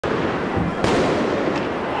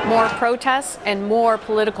More protests and more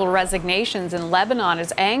political resignations in Lebanon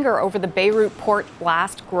as anger over the Beirut port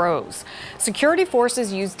blast grows. Security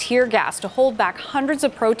forces used tear gas to hold back hundreds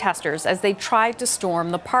of protesters as they tried to storm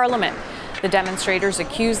the parliament. The demonstrators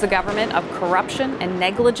accused the government of corruption and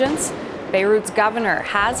negligence. Beirut's governor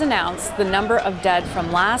has announced the number of dead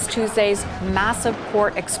from last Tuesday's massive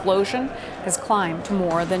port explosion has climbed to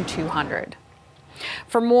more than 200.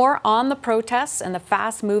 For more on the protests and the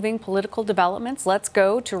fast-moving political developments, let's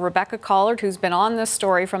go to Rebecca Collard, who's been on this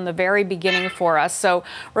story from the very beginning for us. So,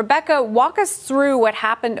 Rebecca, walk us through what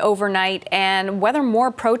happened overnight and whether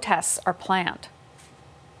more protests are planned.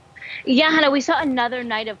 Yeah, Hannah, we saw another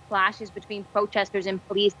night of clashes between protesters and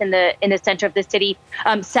police in the center of the city.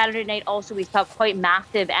 Saturday night also we saw quite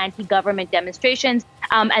massive anti-government demonstrations.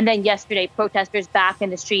 And then yesterday, protesters back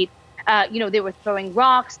in the street. They were throwing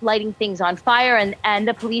rocks, lighting things on fire, and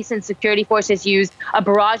the police and security forces used a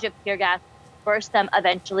barrage of tear gas to disperse them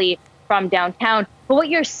eventually from downtown. But what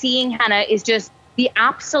you're seeing, Hannah, is just the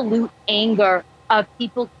absolute anger of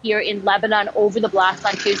people here in Lebanon over the blast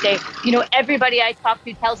on Tuesday. Everybody I talk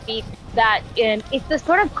to tells me that it's the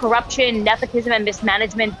sort of corruption, nepotism, and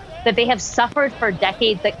mismanagement that they have suffered for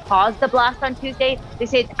decades that caused the blast on Tuesday. They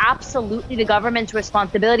say it's absolutely the government's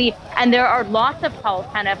responsibility. And there are lots of calls,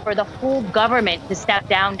 Hannah, for the whole government to step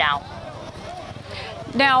down now.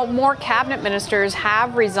 Now, more cabinet ministers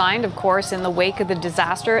have resigned, of course, in the wake of the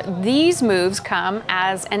disaster. These moves come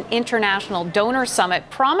as an international donor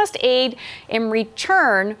summit promised aid in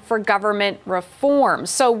return for government reform.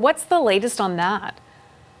 So what's the latest on that?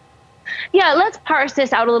 Yeah, let's parse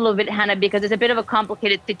this out a little bit, Hannah, because it's a bit of a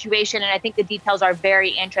complicated situation, and I think the details are very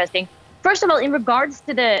interesting. First of all, in regards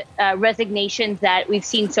to the resignations that we've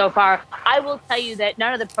seen so far, I will tell you that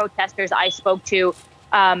none of the protesters I spoke to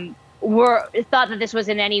thought that this was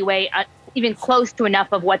in any way even close to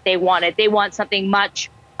enough of what they wanted. They want something much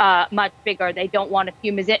bigger. They don't want a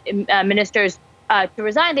few ministers to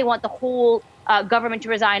resign. They want the whole government to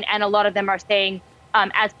resign, and a lot of them are saying,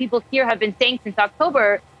 as people here have been saying since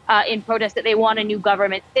October, in protest, that they want a new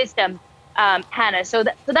government system, Hannah. So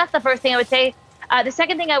that's the first thing I would say. The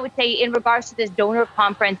second thing I would say in regards to this donor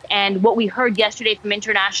conference and what we heard yesterday from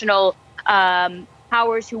international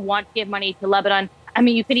powers who want to give money to Lebanon. I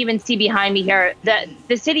mean, you can even see behind me here that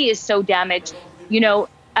the city is so damaged. There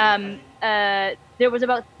was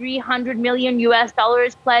about $300 million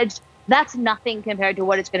pledged. That's nothing compared to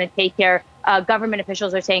what it's going to take here. Government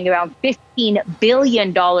officials are saying around $15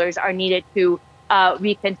 billion are needed to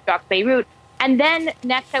reconstruct Beirut. And then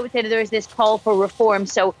next, I would say that there is this call for reform.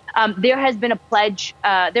 So there has been a pledge,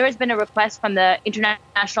 there has been a request from the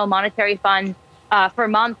International Monetary Fund for a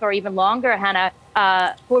month or even longer, Hannah,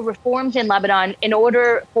 for reforms in Lebanon in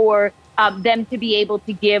order for them to be able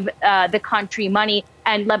to give the country money.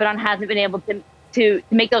 And Lebanon hasn't been able to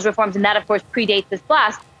make those reforms. And that, of course, predates this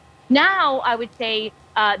blast. Now, I would say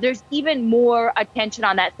there's even more attention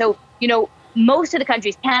on that. So, most of the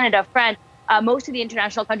countries, Canada, France, most of the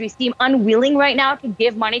international countries seem unwilling right now to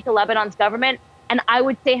give money to Lebanon's government. And I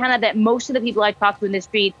would say, Hannah, that most of the people I talk to in the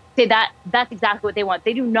street say that that's exactly what they want.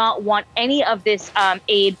 They do not want any of this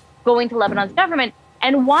aid going to Lebanon's government.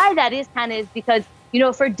 And why that is, Hannah, is because,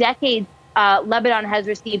 for decades, Lebanon has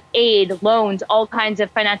received aid, loans, all kinds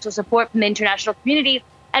of financial support from the international community.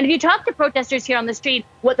 And if you talk to protesters here on the street,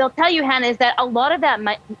 what they'll tell you, Hannah, is that a lot of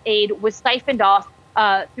that aid was siphoned off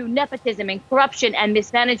through nepotism and corruption and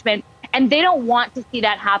mismanagement. And they don't want to see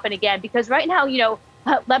that happen again, because right now,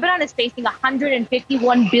 Lebanon is facing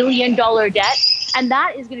 $151 billion debt. And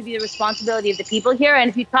that is going to be the responsibility of the people here. And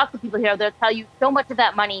if you talk to people here, they'll tell you so much of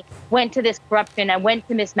that money went to this corruption and went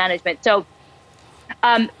to mismanagement. So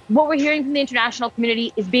what we're hearing from the international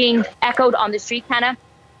community is being echoed on the street, Hannah.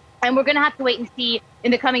 And we're going to have to wait and see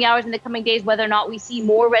in the coming hours, in the coming days, whether or not we see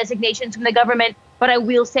more resignations from the government. But I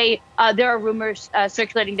will say there are rumors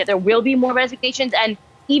circulating that there will be more resignations, and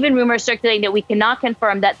even rumors circulating that we cannot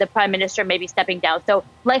confirm that the prime minister may be stepping down. So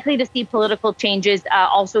likely to see political changes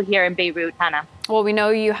also here in Beirut, Hannah. Well, we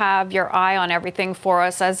know you have your eye on everything for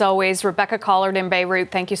us. As always, Rebecca Collard in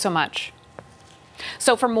Beirut, thank you so much.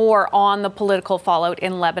 So for more on the political fallout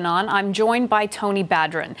in Lebanon, I'm joined by Tony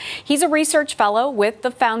Badran. He's a research fellow with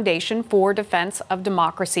the Foundation for Defense of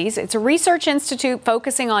Democracies. It's a research institute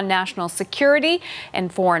focusing on national security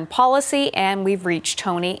and foreign policy, and we've reached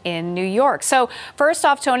Tony in New York. So first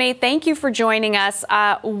off, Tony, thank you for joining us.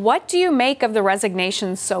 What do you make of the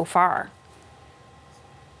resignations so far?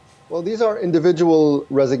 Well, these are individual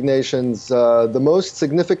resignations. The most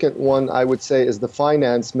significant one, I would say, is the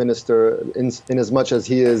finance minister, in as much as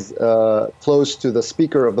he is close to the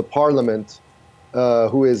Speaker of the Parliament.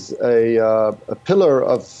 who is a pillar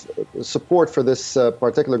of support for this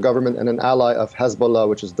particular government and an ally of Hezbollah,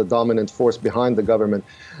 which is the dominant force behind the government.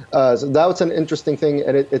 So that's an interesting thing,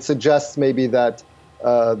 and it suggests maybe that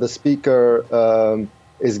the speaker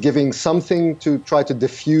is giving something to try to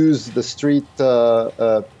diffuse the street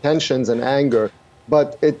tensions and anger.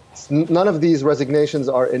 But none of these resignations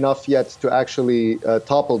are enough yet to actually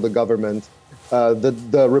topple the government.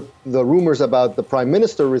 The rumors about the prime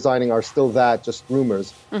minister resigning are still just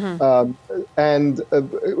rumors. And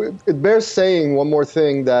it bears saying one more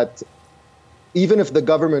thing, that even if the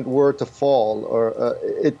government were to fall, or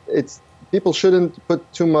people shouldn't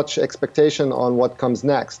put too much expectation on what comes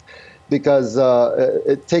next, because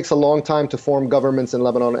it takes a long time to form governments in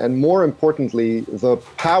Lebanon. And more importantly, the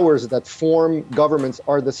powers that form governments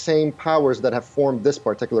are the same powers that have formed this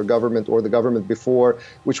particular government or the government before,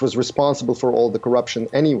 which was responsible for all the corruption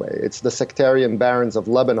anyway. It's the sectarian barons of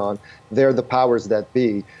Lebanon. They're the powers that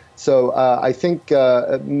be. So I think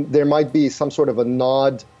there might be some sort of a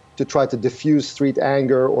nod to try to diffuse street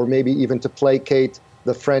anger, or maybe even to placate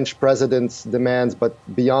the French president's demands, but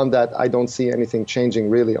beyond that, I don't see anything changing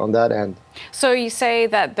really on that end. So you say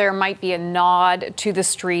that there might be a nod to the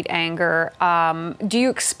street anger. Do you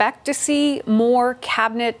expect to see more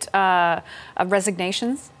cabinet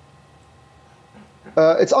resignations?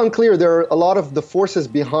 It's unclear. There are a lot of the forces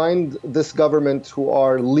behind this government who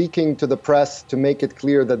are leaking to the press to make it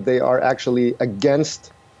clear that they are actually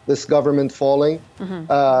against this government falling.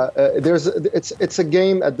 It's a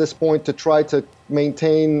game at this point to try to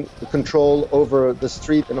maintain control over the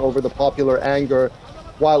street and over the popular anger,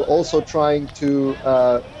 while also trying to,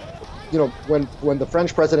 when the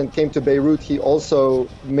French president came to Beirut, he also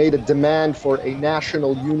made a demand for a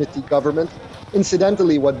national unity government.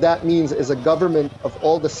 Incidentally, what that means is a government of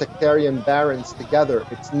all the sectarian barons together.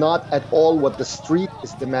 It's not at all what the street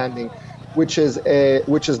is demanding, which is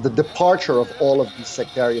the departure of all of these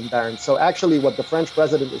sectarian barons. So actually what the French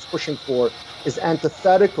president is pushing for is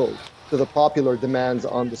antithetical to the popular demands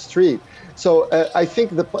on the street. So I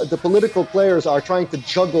think the political players are trying to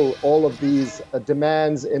juggle all of these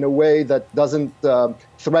demands in a way that doesn't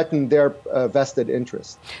threaten their vested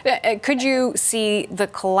interests. Could you see the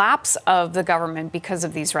collapse of the government because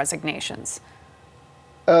of these resignations?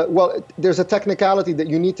 Well, there's a technicality that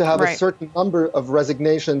you need to have a certain number of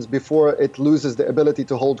resignations before it loses the ability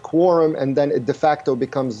to hold quorum, and then it de facto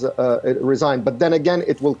becomes resigned. But then again,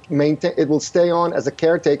 it will stay on as a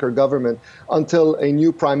caretaker government until a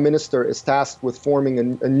new prime minister is tasked with forming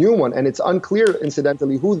a new one. And it's unclear,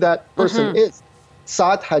 incidentally, who that person is.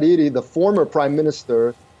 Saad Hariri, the former prime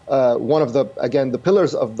minister, one of the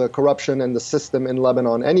pillars of the corruption and the system in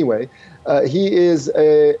Lebanon anyway, he is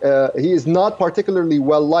not particularly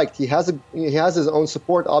well liked. He has his own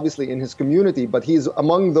support, obviously, in his community, but he's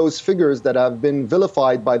among those figures that have been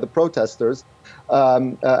vilified by the protesters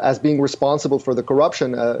as being responsible for the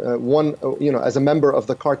corruption, as a member of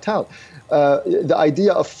the cartel. The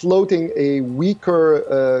idea of floating a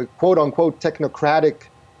weaker, quote-unquote, technocratic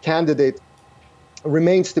candidate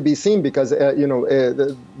remains to be seen, because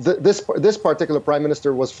this particular prime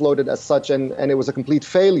minister was floated as such, and it was a complete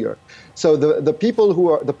failure. So the people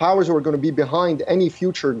who are the powers who are going to be behind any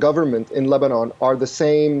future government in Lebanon are the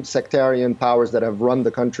same sectarian powers that have run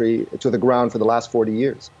the country to the ground for the last 40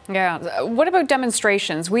 years. Yeah. What about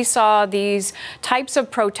demonstrations? We saw these types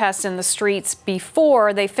of protests in the streets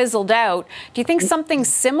before they fizzled out. Do you think something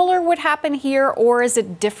similar would happen here, or is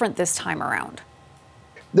it different this time around?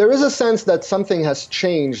 There is a sense that something has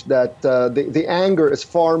changed, that the anger is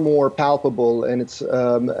far more palpable, and it's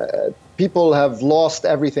people have lost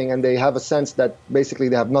everything, and they have a sense that basically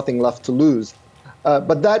they have nothing left to lose.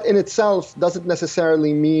 But that in itself doesn't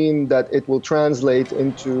necessarily mean that it will translate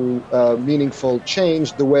into meaningful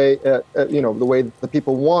change the way the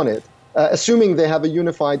people want it. Assuming they have a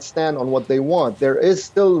unified stand on what they want. There is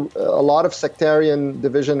still a lot of sectarian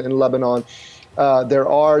division in Lebanon. There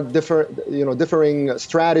are differing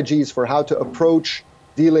strategies for how to approach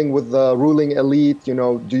dealing with the ruling elite.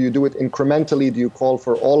 Do you do it incrementally? Do you call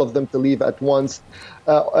for all of them to leave at once?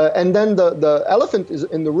 And then the elephant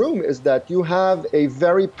in the room is that you have a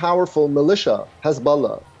very powerful militia,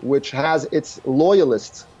 Hezbollah, which has its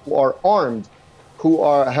loyalists who are armed, who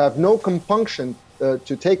have no compunction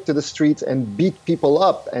to take to the streets and beat people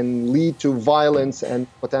up and lead to violence and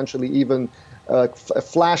potentially even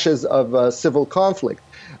flashes of civil conflict.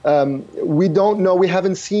 We don't know. We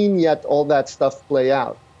haven't seen yet all that stuff play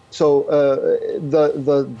out. So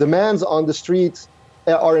the demands on the streets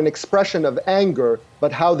are an expression of anger,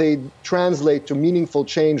 but how they translate to meaningful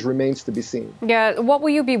change remains to be seen. Yeah, what will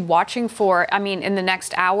you be watching for? I mean, in the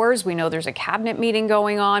next hours, we know there's a cabinet meeting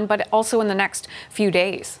going on, but also in the next few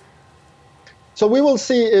days. So we will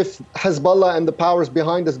see if Hezbollah and the powers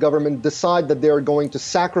behind this government decide that they are going to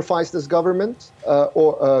sacrifice this government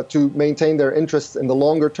or to maintain their interests in the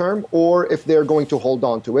longer term, or if they're going to hold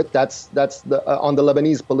on to it. That's on the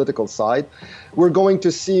Lebanese political side. We're going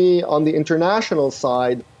to see on the international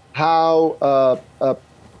side how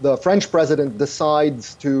the French president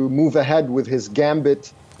decides to move ahead with his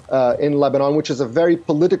gambit in Lebanon, which is a very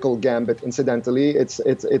political gambit, incidentally.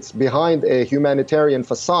 It's behind a humanitarian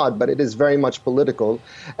facade, but it is very much political.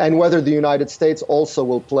 And whether the United States also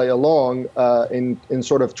will play along in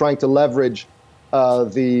sort of trying to leverage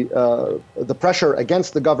the pressure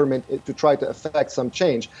against the government to try to effect some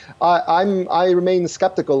change. I remain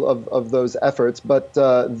skeptical of those efforts, but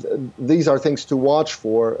these are things to watch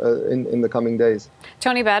for in the coming days.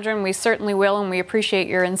 Tony Badran, we certainly will, and we appreciate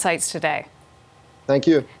your insights today. Thank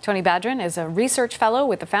you. Tony Badran is a research fellow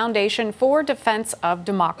with the Foundation for Defense of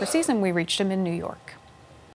Democracies, and we reached him in New York.